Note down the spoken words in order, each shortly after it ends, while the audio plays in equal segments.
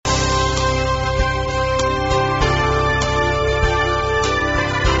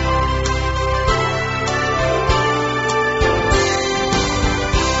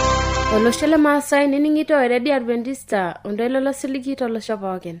Toloshele Maasai niningito Ready Adventista ondelo siligi tolosho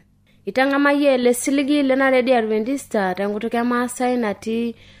pookin. Itang'amaye le siligi lena Ready Adventista tenkutuk Maasai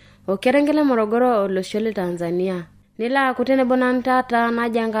natii Okerengele Morogoro oloshole Tanzania. Nila kutene bonan tata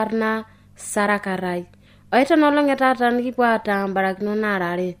najangarna Sarakarai. Oita nolonge tata nikipuata mbarakino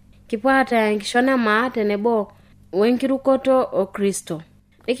narare. Kipuata enkishone maa tenebo wenkirukoto o Kristo.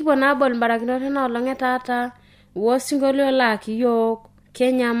 Nikipo nabol mbarakino tena olonge tata wosingolio laki yok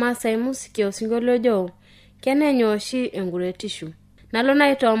Kenya Maasai musiki osingolio jo kene nyoshi enguretishu. Nalo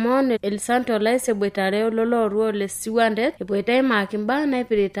na itomon el santo laise bwetare lolo ruo le siwande bwetare makimba na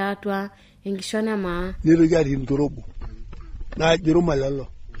ipirita atwa enkishone maa. Nilo jari mturobu na jiruma lalo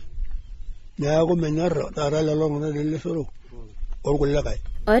na ko menyarra tara lalo ngana lele soro orgulakai.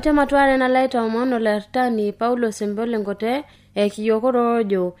 Oite matware na laito mono lertani Paulo Sembole ngote ekiyokoro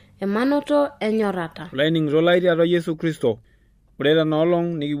jo emanoto enyorata. Lining rolaiti ato Yesu Kristo. Ureda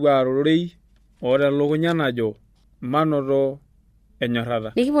nolong nikiwaro rei ora logonya najo manoto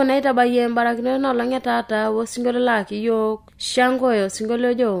enyorata. Nikipona itabaye mbarakino nolonge tata wosingolo laki yok shangoyo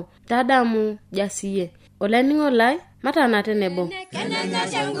singolo jo tadamu jasiye. Oleningo lai matana tenebo. Kenenya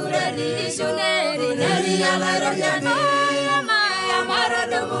shangureri shuneri neri alaronyani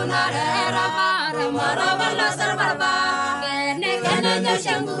Marodumunare ramara marabala sarbaba Kenenya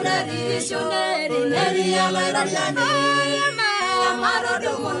shangureri shuneri neri alaronyani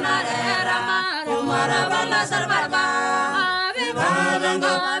Marodumunare ramara marabala sarbaba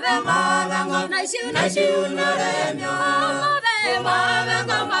Mavengo naishunare myo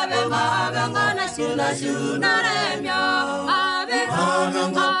Mavengo naishunare myo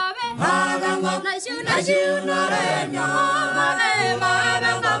Naishunare myo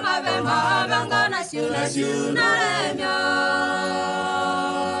Mavengo naishunare myo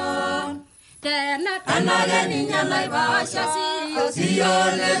Tena tanage ninya laibasha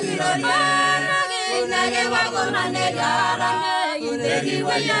Siyole giroria Nage wagona negara Negi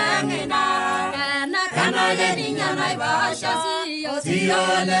wayangena Tena tanage ninya laibasha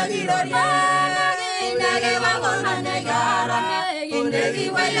Siyole giroria Nage wagona negara Negi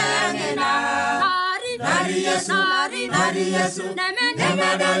wayangena Nari Yesu Neme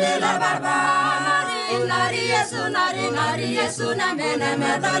dale la barba Nari Yesu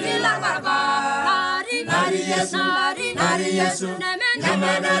Neme dale la barba Nari Yesu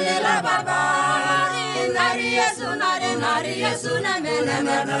Neme dale la barba Nari Yesu Neme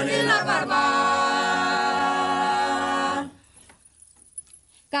dale la barba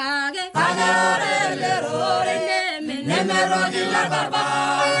Kage ore Neme rodi la barba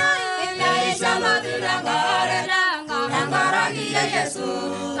Yesu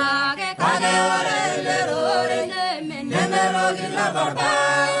kage ore neme rogi la barba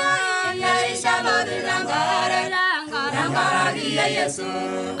yaisha lori langara Yesu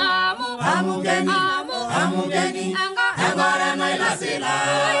amugeni angara na ilasila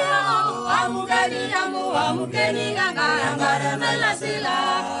amugeni angara na ilasila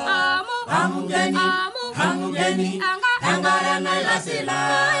amugeni angara na ilasila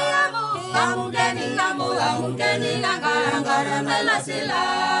amugeni angara na ilasila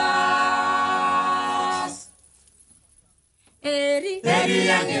eri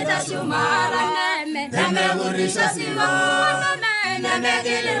yangita shumara neme gurisha silo neme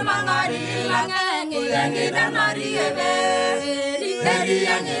gilir mangari yangita nariyebe eri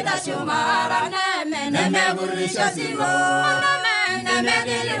yangita shumara neme gurisha silo neme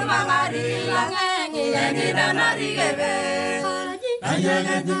gilir mangari yangita nariyebe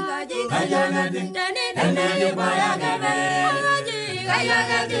Kayagadi, Nene Bayagebe,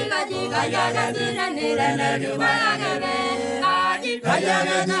 Kayagadi, Nene Bayagebe,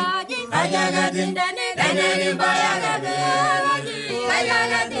 Kayagadi, Nene Bayagebe,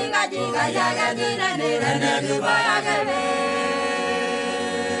 Kayagadi, Nene Bayagebe.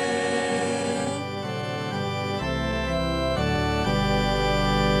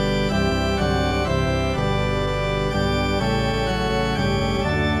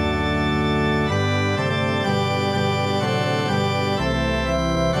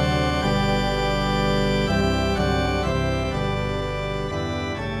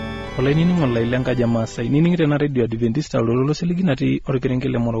 Olaini ngolai lenka jamaa sai niningire na Radio Adventista lolo seliginati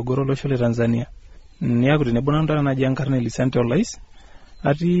Okerengele Morogoro loshole Tanzania. Niaku tenebona ndana naji Ankarna Elisante Olais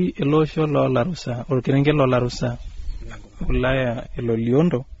ati elosho lo Larusa Okerengele lo Larusa Ulaya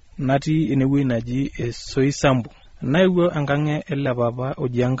eloliondo nati enewui naji Soisambu. Naiwo angange ele baba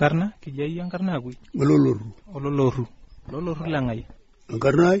oji Ankarna kijai Ankarna akui. Ololoru langai.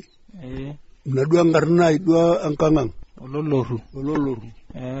 Ankarnai? Mnadua Ankarnai dua Ankangang. Ololoru.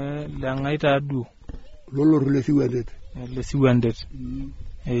 Langai ta du. Ololoru le siwandet. Le siwandet.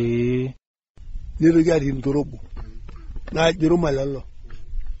 nitoki atii ntorobo naajiruma lelo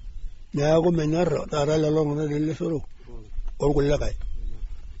neeku menyorr taata lelo tung'anak lelesoro orkulikae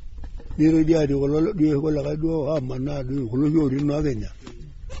nitoki atii kulo duo kulikae duo amanaa duo kulo otii noo Kenya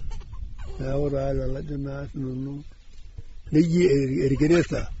neeku taa lelo ajo naa sinanu neji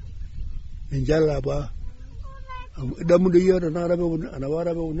irkirista ninche lapa amu idamu doi yiok tenakata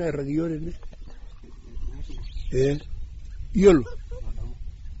peeponu airrag iyiok tene iyiolo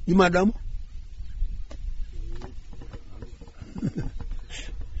imadamu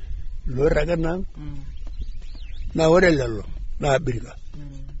loirraga nang naa ore lelo naa Abirika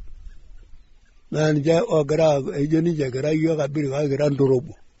naa ninche ogira ejo ninche egira iyiok Abirika akira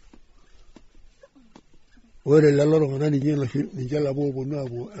ntorobo ore lelo tung'anak ninche lapa oponu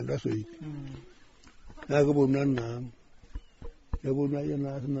apuo entasoi naa keponu enang neponu ajo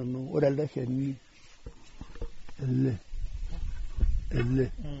naa sinanu ore elde shani ele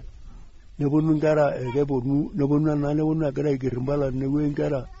neponu nkera neponu enang neponu agira aigerr impala tenewueji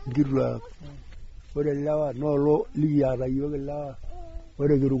nkera nkituak ore lewa noolo likiata yiok ilewa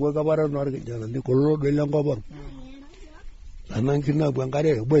ore kiruko kapara noorkijanani kulo doi lenkop ang tenaa nkiri naapuo enkare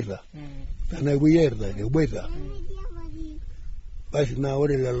eboita tenaa epuoi airrita eboita basi naa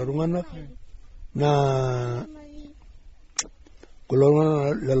ore lelo tung'anak naa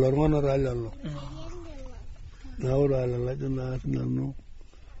lelo tung'anak taa lelo neeku taa lelo ajo naa sinanu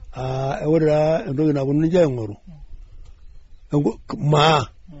ore taa entoki naponu ninche aing'oru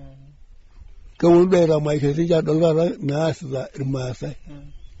keponu duo aitamaisha sinche adol taata naasita irmaasai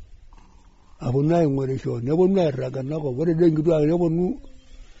aponu aing'orisho neponu airrag enakop ore duo nkituak neponu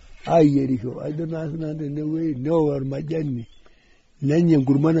ayierisho ajo naa sinanu tenewueji neok ormajani nenya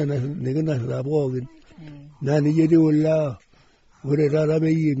enkurma nikinasita pookin naa nejia etiu ilewa ore taata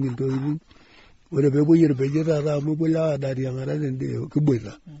peeyieng'i ntokitin ore peepuoi irpejit taata amu epuo ilewa aadaariang'ata tende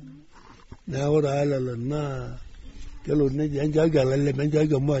kiboita neeku taa lelo naa kelo nejia enchooki olalem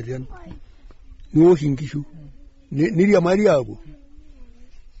enchooki emootian niwosh inkishu niriamari aapuo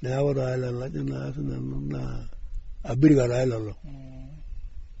neeku taa lelo ajo naa sinanu naa Abirika taa lelo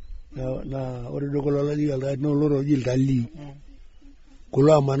naa ore duo kulo laji naa oloro oji iltalii kulo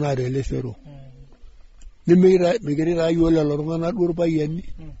amanaa telesero nemikiri taa yiok lelo tung'anak duo irpayiani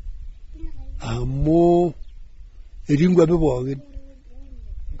amu etii nkuapi pookin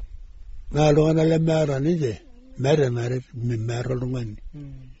naa iltung'anak lemeeta ninche meeta enaret meeta oltung'ani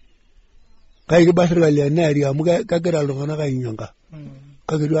kake kiba sirkali eneeri amu kegira iltung'anak ainyang'a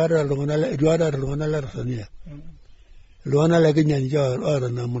kake itu aikata iltung'anak le Tanzania iltung'anak le Kenya ninche oota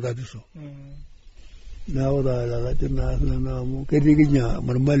ina matatizo neeku taa lelo ajo naa sinanu amu ketii Kenya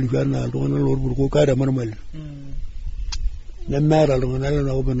marmalisho enaa iltung'anak lorpurko keeta marmalisho nemeeta iltung'anak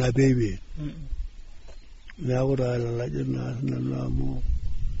lenakop ina peipeen neeku taa lelo ajo naa sinanu amu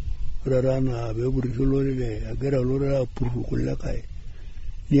ore taa enaa peepurisho olorere egira olorere apurru kulikae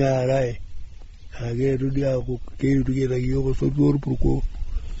niarai ake etu dii aaku keetuo aitaki yiok osotua orpurko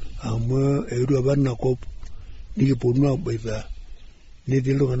amu eetuo apa inakop nikiponu aboita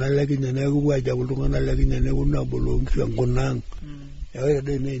netii iltung'anak le Kenya neeku kipuo ajaku iltung'anak le Kenya neponu aboloo nkishu enkunang ore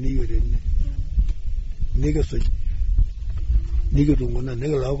doi neyieu tene nikisuj nikitung'una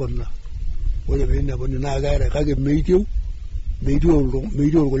nikilao kuna ore piinepuni naa keerai kake meitieu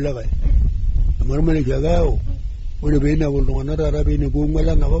irkulikae emarmanisho ake eyau ore piinepu iltung'anak taata piinepu ong'uan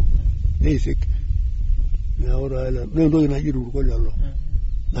lenakop neisik neeku taa naa entoki naji irurko lelo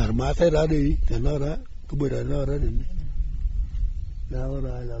naa irmaasai taadoi tenakata kiboita tenakata tene neeku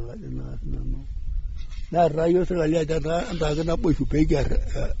taa lelo ajo naa sinanu neeta taa yiok sirkali ajo entaaki naboishu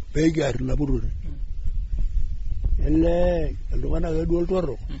peekiarr ina purrore elee iltung'anak ake duo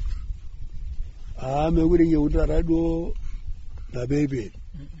iltorrok mekure eyieuni taata duo ina peipeen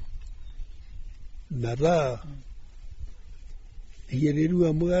metaa eyiatetiu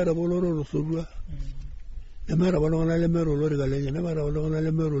amu keeta apa olorere osotua nemeeta apa iltung'anak lemeeta olorika lenye nemeeta apa iltung'anak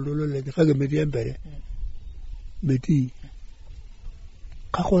lemeeta oltoilo lenye kake metii empere metii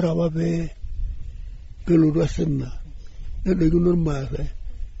kake ore apa peelotu osina nedoikino irmaasai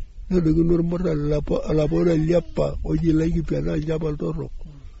nedoikino irmuran olapa orere apa oji Laikipia naa ninche apa iltorrok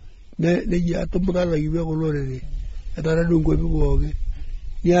neji atumura Laikipia kulo orere etaara duo nkuapi pookin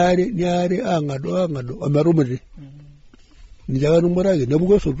niari aang'ado ometumuti ninche ake etumuraki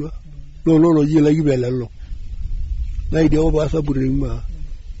nepuku osotua loolo oji Laikipia lelo naa idia kop aasapuk teing'ua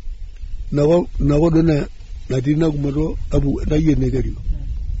inakop duo natii ina gumoto nayieu nekerio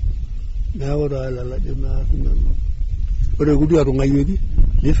neeku taa lelo ajo naa sinanu ore kutu atung'ayioki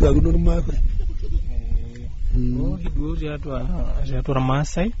neisuakino irmaasai duo tiatua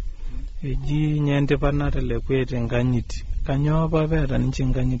irmaasai eji nye entipat nateleku eeta enkanyit kanyo apa peeta ninche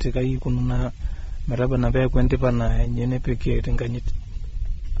enkanyit kaikununa metaba na peeku entipa na nyene pekee tenkanyit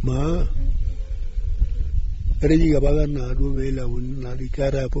ma reji gabaga na do vela na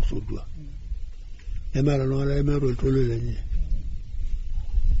rikara posudwa emara no la emero tolo lenye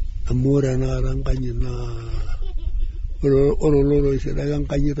amora na rankanyi na oro ise da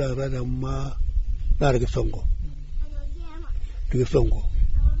rankanyi ta ra ma na rike songo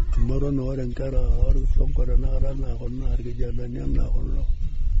amoro no ran kara oro songo na ra na ko na rike jana na ko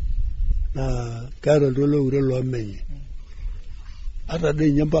na kara dolo ure lo menye ata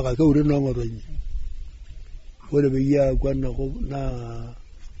de nyamba ka ure no ngoro nyi wole be ya gwanna ko na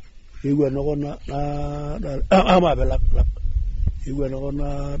igwa no ko na ama be lak igwa no ko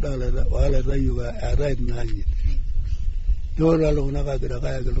na dala wala da yuga right na nyi dora lo na ka gira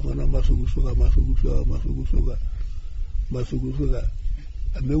ka ga lo na masugusuga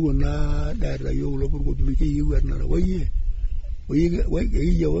amewo na dara yo lo ko miki igwa na waye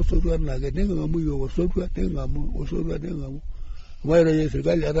ya waso na ga ne ga mu yo waso ne mu wayra ye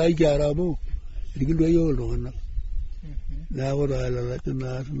serikali ara igara mo dikindo yo lo na ora la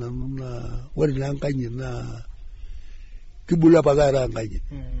tuna na wari lang kanyi na kibula pagara kanyi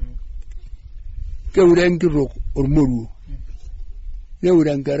ke uren kiro ormoru ne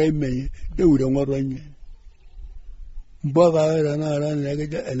uren kare me ne uren ngoronye mbaga era na ran la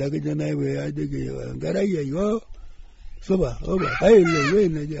ke na we ya de ke ngara ye yo soba oba ai le we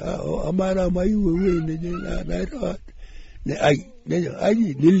ne amara mayu we ne na ra ne ai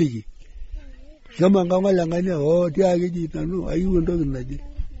niligi kama ngala ngane dia ge ji tanu ayu ndo naje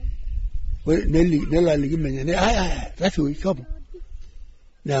we nela ligi menye ne rasu komo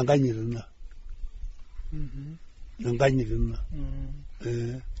na nganyirina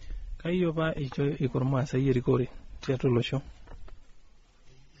kayo ba icho ikorma sai rikore teatro losho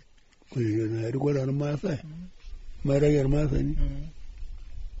kuyo na rikora na masa mara yar masa ni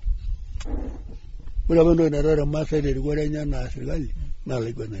wala bando na rara masa de rikora nya na serikali na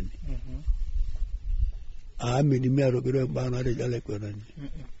lekona ni ami ni mero biro bana de lekona ni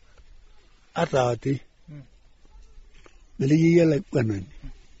atati meli yele lekona ni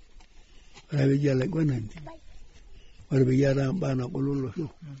wala be yele lekona ni wala be yara bana kololo so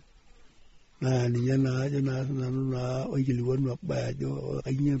na ni yana jana na ojili wonu ba jo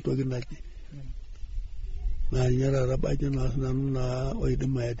ayin to ginaji na ni yara raba jana na oyde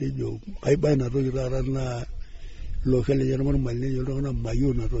mayate jo ai bana to yara na lo kele yara mon malne yo na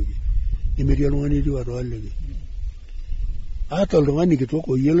mayo na to ni meri yo ngani jo ro alle ata lo ngani ke to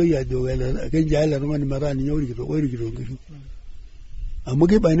ko yelo ya jo wala ke jala no ngani marani nyori ke to ko ri jo ngiru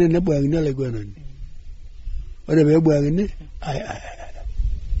amuge bana ne bo ngina le gwana ni ore be bo ngini ai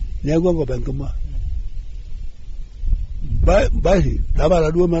ne gongo banguma basi tabara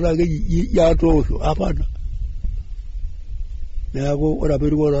duo mara ke ya to so apana ne ago ora be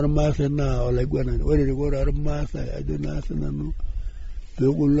go ro ma se na ole gwana ore go ro ma sa ado na sana no be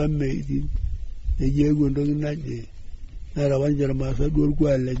go lamme idi ne je go ndo na je na ra wanjara ma sa do go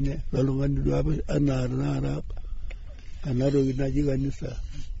alle ne lo ngandi do aba ana do na je ga nisa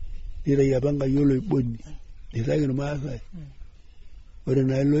ira ya banga yolo bonni ni ra ga ma sa ore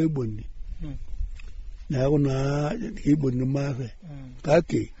na lo bonni na go na ibonni ma sa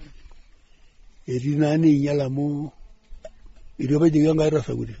kake eri nani nyala mu ido ba jiga ngara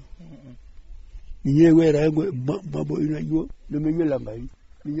sagudi ninye wera ngo mabo ina yo no me yela ngai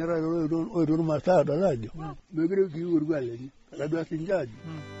ninyara do ma sa da la jo me gre ki urgale ni la do sinjaji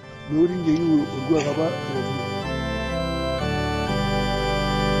no ringe yu urgwa kaba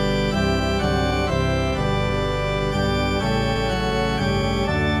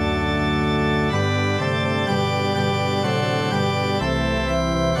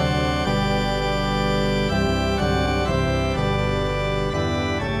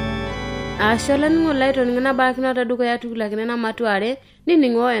asholan ngolai to ngina bakina ta duko ya tukula kina matuare nini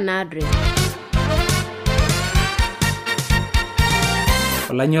ngoe na adre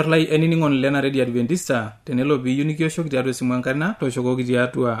olanyor lai enini ngon lena ready adventista tenelo bi unikio shok diado simankana to shoko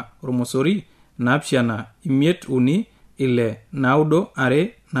gidiatua romosori napshana imiet uni ile naudo are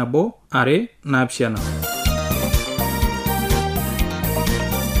nabo are napshana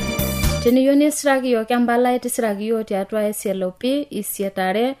teni yoni sragi yo kambala eti sragi yo tiatwa SLP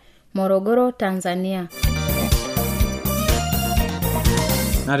isietare Morogoro, Tanzania.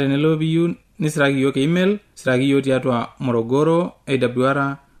 Na tenelo biyu nisragi yo ke email sragi yo tiatwa morogoro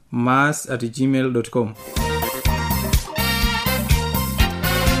awr@gmail.com.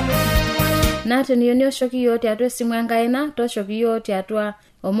 Na tenio shoki yo tiatwa simu yangaina to shoki yo tiatwa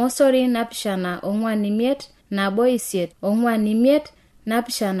omosori napishana ongwani miet na boisiet ongwani miet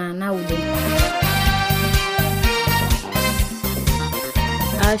napishana na ude.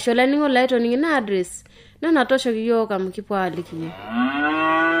 asho laningo laitoningi na address nena toshoki yiok amu kipuo aliki yiok.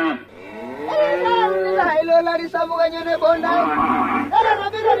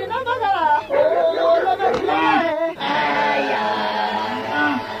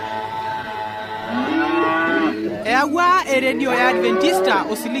 Eyaua eredio ya Adventista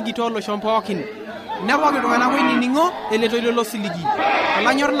osiligi tolosho pookin. Nepoki iltung'anak oininingo eletoilo losiligi.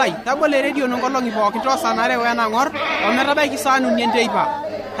 Olanyor lai, tabolo eredio nonkolong'i pookin toosanare wenang'or ometabaiki saa uni enteipa.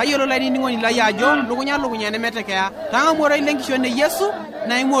 Tayiolo lainining'oni lai ajo lukunya nemetekeya. Tang'amu oroi lenkishon e Yesu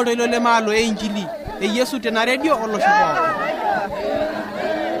naimu oroi lemaalo e Injili. E Yesu tena redio olosho pookin.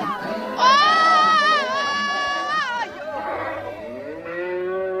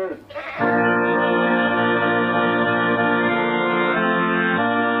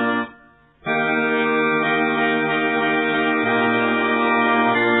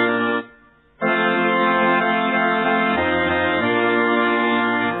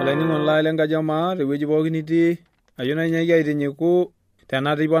 Lenga jamaa tewueji pookin itii ayieu nanyaki aitinyiku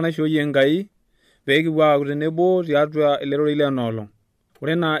tena teipa naishooyie Enkai pee kipuo aaku tenebo tiatua ele rorei lenoolong'.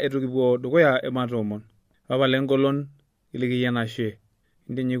 Ore naa eitu kipuo dukuya ematoomon papa lengolon kiliki enashe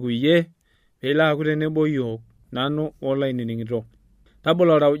intinyiku iyie pee ilo aaku tenebo yiok nanu olainining'ito.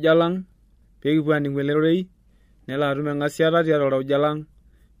 Tabolo orauja lang' pee kipuo aaning'u ele rorei nelo atum eng'asiata tiatua orauja lang'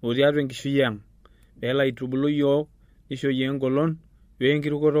 o tiatua enkishui ang' pee elo aitubulu yiok nisho yiok engolon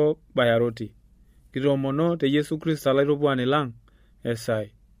wenkirukoto bayaroti. Kitoomono te Yesu Kristo alaitopuani lang'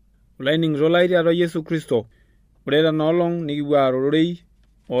 esai. Olainining'ito lai tiatua Yesu Kristo. Ore tenoolong' nikipuo aaro rorei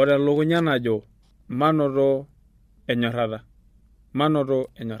oota lukunya najo manoto enyorrata. Manoto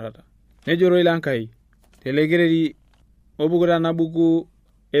enyorrata. Nejo rorei Lenkai telekereri obuku ena buku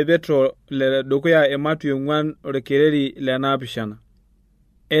e Petro le dukuya e Matthew 4 orkereri le 7.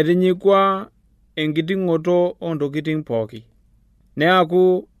 Etinyikua enkiting'oto ontokiting pooki.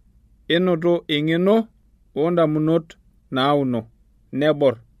 Neaku enoto eng'eno ondamunot nauno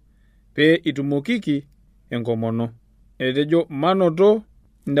nebor pee itumokiki enkomono. Etejo manoto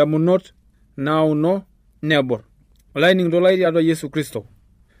ndamunot nauno nebor. Olainining'ito lai tiatua Yesu Kristo.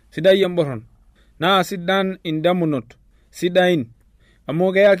 Sidai emborron naa sidan indamunot sidain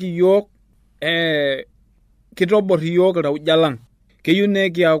amu keyaki yiok kitobor yiok irauja lang'. Keyieu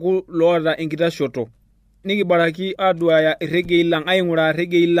nekiaku loota enkitashoto. Nikibaraki aduaya irregei lang' aing'uraa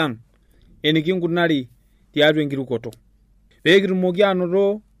irregei lang' enikinkunari tiatua enkirukoto. Pee kitumoki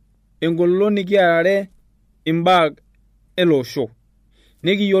anoto engolon nikiarare imbaa ele osho.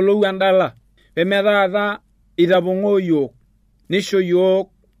 Nikiyiolou endala pemetaata itapong'oo yiok nisho yiok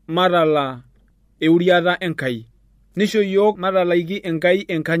matala euriata Enkai. Nisho yiok matalaiki Enkai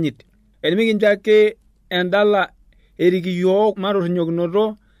enkanyit. Enimikincho ake endala eriki yiok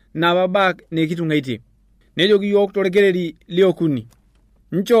matorrinyokinoto napa baa nekitung'aitie. Nejoki yiok torkereri liokuni.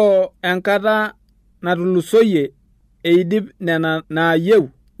 Nchoo enkata natulusoyie eidip nena naayieu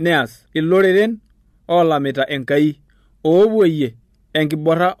neas iloreren oolamita Enkai oopuoyie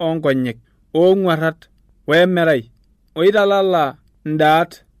enkiborra oonkonyek oong'uarrat weemerai oitalala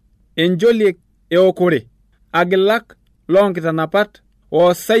ndaat encholiek eokore agilak loonkitanapat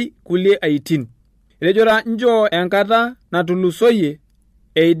oosai kulie aitin. Etejora nchoo enkata natulusoyie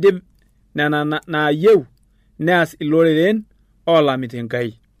eidip nena naayieu neas iloreren oolamita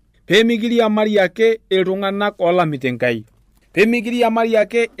Enkai. Peemikiriamari ake iltung'anak oolamita Enkai. Peemikiriamari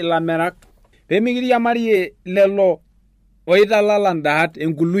ake ilamerak. Peemikiriamari lelo oitalala ndaat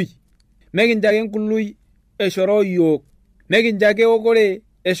enkului. Mekincho ake enkului eshoroo yiok. Mekincho ake okore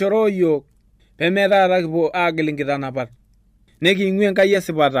eshoroo yiok. Peemetaata kipuo aagil inkitanapat. Neking'u Enkai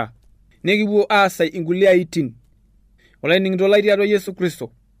esipata. Nekipuo aasai inkulie aitin. Olainining'ito lai tiatua Yesu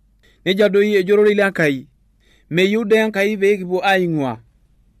Kristo. Nejia doi ejo rorei Lenkai. Meyieu doi Enkai pee kipuo aing'ua.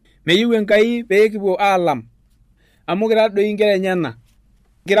 Meyieu Enkai pee kipuo aalam. Amu kira doi nkera enyena.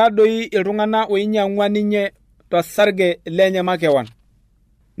 Kira doi iltung'anak oinyang'ua ninye tosarge lenye makewan.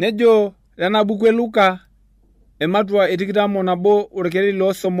 Nejo tena buku e Luka ematua 21 orkereri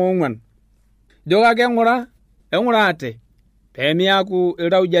loo 14. Jo kake eng'ura ate peemiaku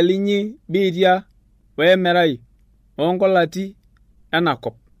iltauja linyi biitia weemerai onkolati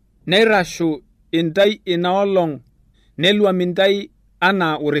enakop. Neirashu intai inaolong' neluam intai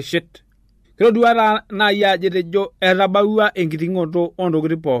anaa oreshet. Kitodua naayi ajo etejo etabaua enkiting'oto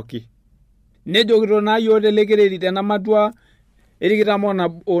ontokiting pooki. Nejokito naa yiok telekereri tenamatua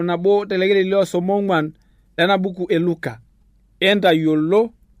 21 telekereri loo 14 lena buku e Luka.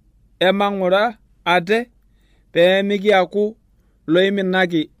 Entayiolo emang'ura ate peemikiaku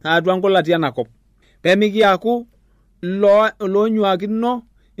loiminaki atua nkolati enakop. Peemikiaku loonyuakino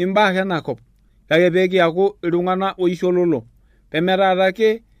imbaa enakop. Kake peekiaku iltung'anak oishololo. pemetaata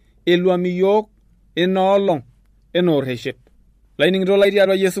ake eluam iyiok inoolong enoorreshet. Laining'ito lai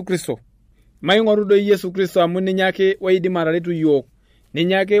tiatua Yesu Kristo, maing'oru doi Yesu Kristo amu ninye ake oidim ataretu iyiok,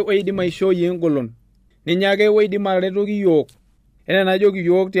 ninye ake oidim aishoo iyiok engolon, ninye ake oidim ataretoki iyiok. Enaa enajoki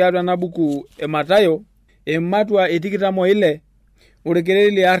iyiok tiatua ena buku e Matayo ematua 26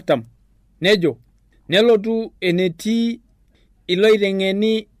 orkereri le 40, nejo nelotu enetii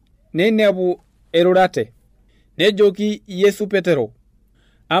iloiteng'eni neinepu erurate, nejoki Yesu Petero,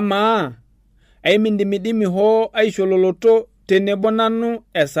 amaa aimindimidimi hoo aishololoto tenebo nanu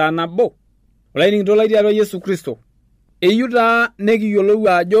esaa nabo? Olaining'ito lai tiatua Yesu Kristo, eyieu taa nekiyiolou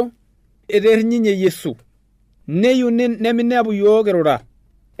ajo eternyinye Yesu, neyieu neminepu iyiok irura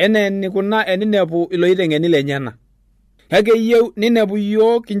enaa enikuna eninepu iloiteng'eni lenyana, kake eyieu ninepu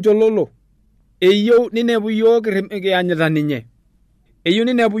iyiok kinchololo, eyieu ninepu iyiok kianyita ninye, eyieu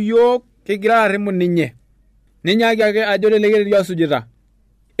ninepu iyiok kigira arrimu ninye. Ninyaaki ake ajo telekereri asujita,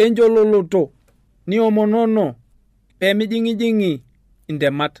 enchololoto niomonono peemijing'ijing'i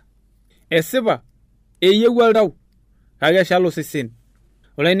intemat. Esipa eyieu oltau kake eshal osesen.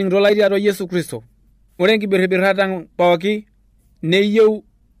 Olaining'ito lai tiatua Yesu Kristo, ore nkibirribirat ang' pooki neyieu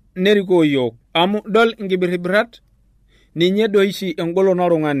nerikoo iyiok, amu dol nkibirribirat ninye doishi engolon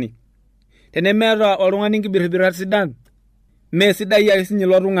oltung'ani. Tenemeeta oltung'ani nkibirribirat sidan, mee sidai ake sinye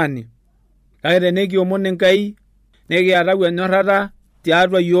ilo tung'ani. Kake tenekiomon Enkai nekiatau enyorrata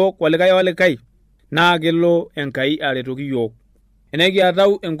tiatua iyiok olikae olikae, naa kelo Enkai aretoki iyiok.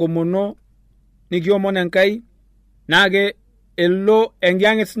 Tenekiatau enkomono nikiomon Enkai, naa elo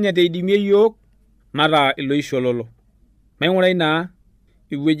enkiyang'et sinye teidimie iyiok mataa iloishololo. Maing'urai naa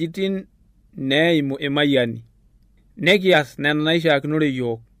iwuejitin neeimu emayiani, nekias nena naishaakinore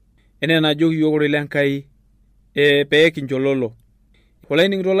iyiok, enaa enajoki iyiok orere Enkai pee kinchololo.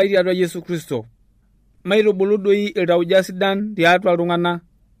 Olaining'ito lai tiatua Yesu Kristo, maitubulu doi iltauja sidan tiatua iltung'anak,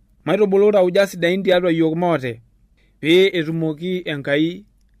 maitubulu iltauja sidain tiatua iyiok moote, pee etumoki Enkai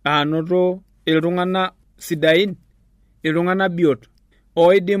anoto iltung'anak sidain, iltung'anak biot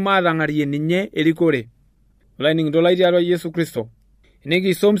oidim atang'arie ninye erikore. Olaining'ito lai tiatua Yesu Kristo,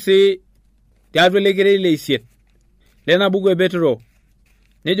 enikisom sii tiatua ele kereri le 8 lena buku e Petro,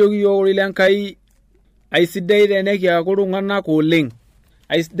 nejoki iyiok orere Enkai aisidai tenekiaku iltung'anak oleng',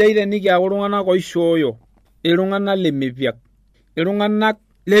 aisidai tenikiaku iltung'anak oishooyo, iltung'anak lemepiak, iltung'anak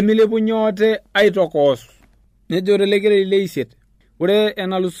lemilepunye ote aitokoos. Nejo tele kereri le 8, ore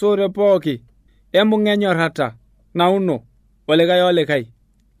enalusoo pooki embung'a enyorrata nauno olikae olikae,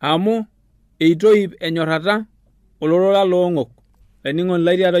 amu eitoip enyorrata olorora loong'ok. Laining'oni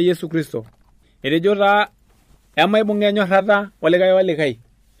lai tiatua Yesu Kristo, etejo taa emaibung'a enyorrata olikae olikae,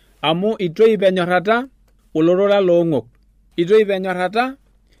 amu itoip enyorrata olorora loong'ok, itoip enyorrata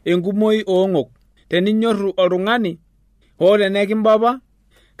enkumoi oong'ok. Teninyorru oltung'ani hoo tenekimbapa,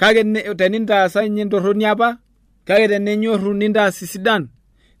 kake tenintaasa ninye entorroni apa, kake teninyorru nintaas sidan,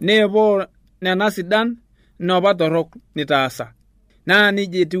 neepoo nena sidan noopa torrok nitaasa. Naa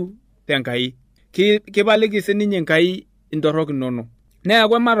nija etiu tenkai, kipaliki sininye Enkai intorrok inonok.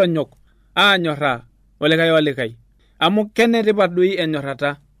 Neeku ematonyok aanyorraa olikae olikae, amu kenetipat doi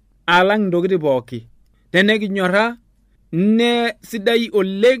enyorrata alang' intokitin pooki. Tenekinyorra ne sidai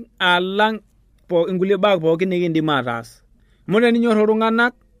oleng' alang' inkulie baa pooki nikindim ataas. Amu teninyorr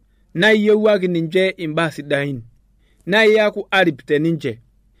iltung'anak naa iyiewuaki ninche imbaa sidain, naa iyaku arip teninche,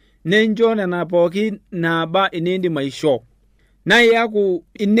 nincho nena pooki naaba eniindim aishoo, naa iyaku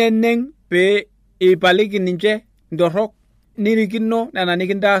ineneng' pee ipaliki ninche ntorrok, nirikino nena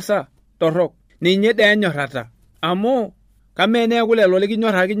nikintaasa torrok. Ninye dee enyorrata, amu kamaa eneeku lelo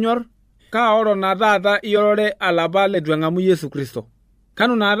likinyorr akinyorr, kaoro naa taata iorore alapa letu eng'amu Yesu Kristo.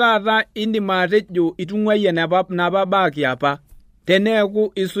 Kanu naa taata indim atejo itung'uayie napa baa kiapa,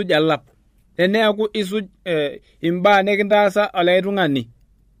 teneeku isuj alap, teneeku isuj imbaa nikintaasa olikae tung'ani,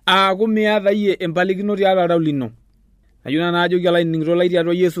 aaku miata iyie empalikino tiatua oltau lino. Ayieu naa naajoki olaining'ito lai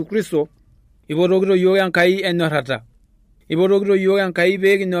tiatua Yesu Kristo, ipotokito iyiok Enkai enyorrata, ipotokito iyiok Enkai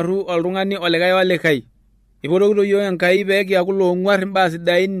pee kinyorru oltung'ani olikae olikae, ipotokito iyiok Enkai pee kiaku loong'uarr imbaa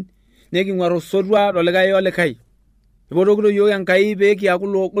sidain neking'uarr osotua tolikae olikae, ipotokito iyiok Enkai pee kiaku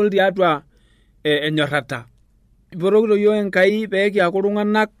loogol tiatua enyorrata, ipotokito iyiok Enkai pee kiaku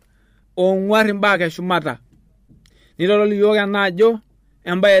iltung'anak oong'uarr imbaa keshumata. Nitodolu iyiok ena ajo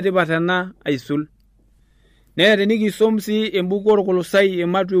embaye etipat ena aisul. Nee tenikisom sii embuku orkolosai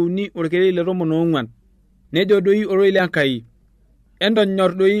ematua 3 orkereri le 14, nejo doi oroi lenkai,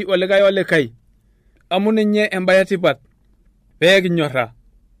 entonyorr doi olikae olikae, amu ninye embaye etipat pee kinyorra.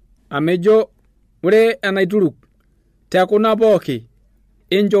 Amejo ore enaituruk tekuna pooki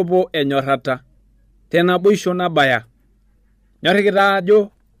enchopo enyorrata, tenaboisho nabaya, nyorrikita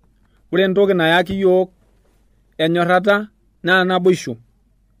ajo ore entoki nayaki yiok enyorrata naa naboisho,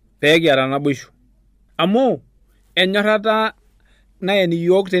 peekiata naboisho. Amu enyorrata naen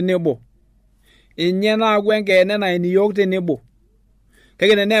yiok tenebo, inye naaku enkeene naen yiok tenebo.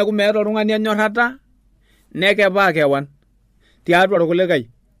 Kake teneeku meeta oltung'ani enyorrata, nekepaa kewan tiatua irkulikae,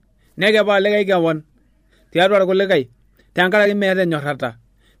 nekepaa likae kewan tiatua irkulikae, tenkaraki meeta enyorrata.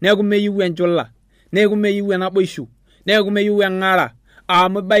 Neeku meyieu enchula, neeku meyieu enaboisho, neeku meyieu eng'ara,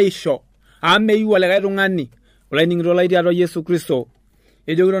 amu baisho, amu meyieu olikae tung'ani. Olainining'ito lai tiatua Yesu Kristo,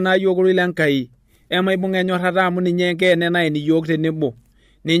 ejokito naa yiok oroi lenkai, emaibung'a enyorrata amu ninye enkeene naen yiok tenebo,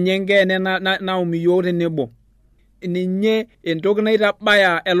 ninye enkeene naum yiok tenebo, ninye entoki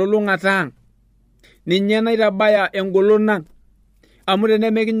naitabaya elulung'ata ang', ninye naitabaya engolon ang'. Amu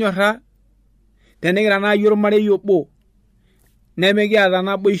tenemekinyorra, tenikira naa yiok ormarei obo, nemikiata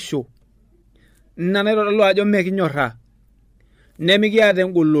naboisho, ina naitodolu ajo mekinyorra, nemikiata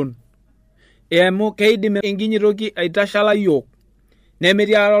engolon. Amu keidim enkinyi toki aitashala yiok,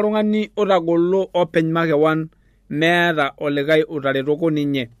 nemetii aikata oltung'ani otagolo openy makewan, meeta olikae otaretoko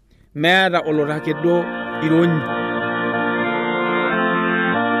ninye, meeta olotakedo ironyi.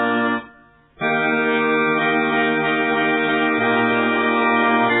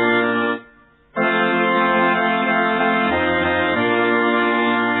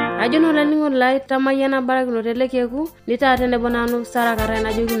 Ajo nolainining'oni lai tamayiana barakinoto ele kekun nitaa tenebo nanu Sara Karai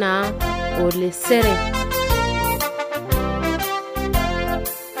najoki naa ole sere.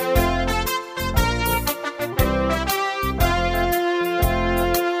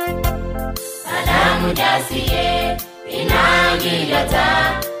 Adamu jasiye inangilata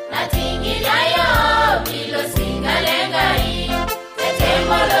natingilayo bilo singalengai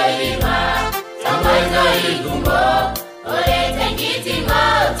tetembolo ilwa tongozo igumbo ole tengiti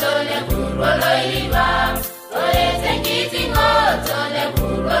ngoto le kurolo ilwa ole tengiti ngoto le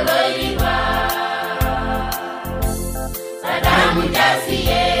kurolo ilwa. Adamu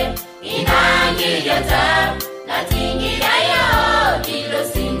jasiye inangilata natingilayo bilo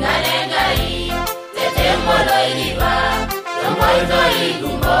singalengai tetembolo ilwa tongozo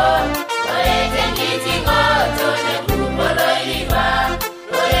igumbo ole tengiti ngoto le kurolo ilwa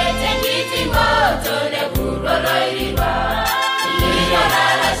ole tengiti ngoto le kurolo ilwa. Tingira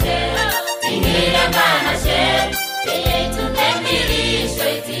lalashe tingira ganashe peyetu membiri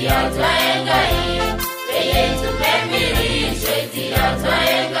shoiti atwa engai peyetu membiri shoiti atwa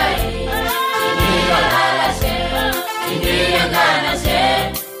engai. Tingira lalashe tingira ganashe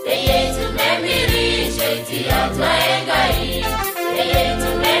peyetu membiri shoiti atwa engai peyetu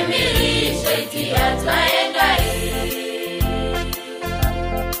membiri shoiti atwa engai.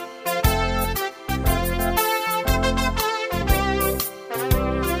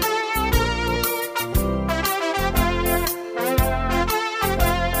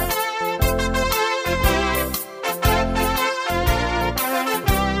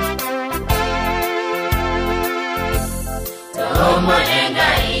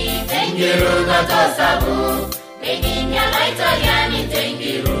 Tomonengai tengiru goto sabu Beginya laitaliani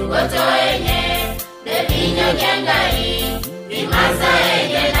tengiru goto enye Devinyo gengai Bimasa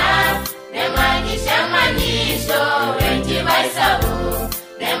engena Nemanyisha manisho Wenji baisabu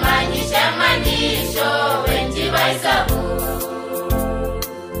Nemanyisha manisho Wenji baisabu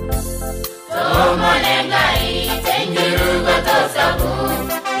Tomonengai tengiru goto sabu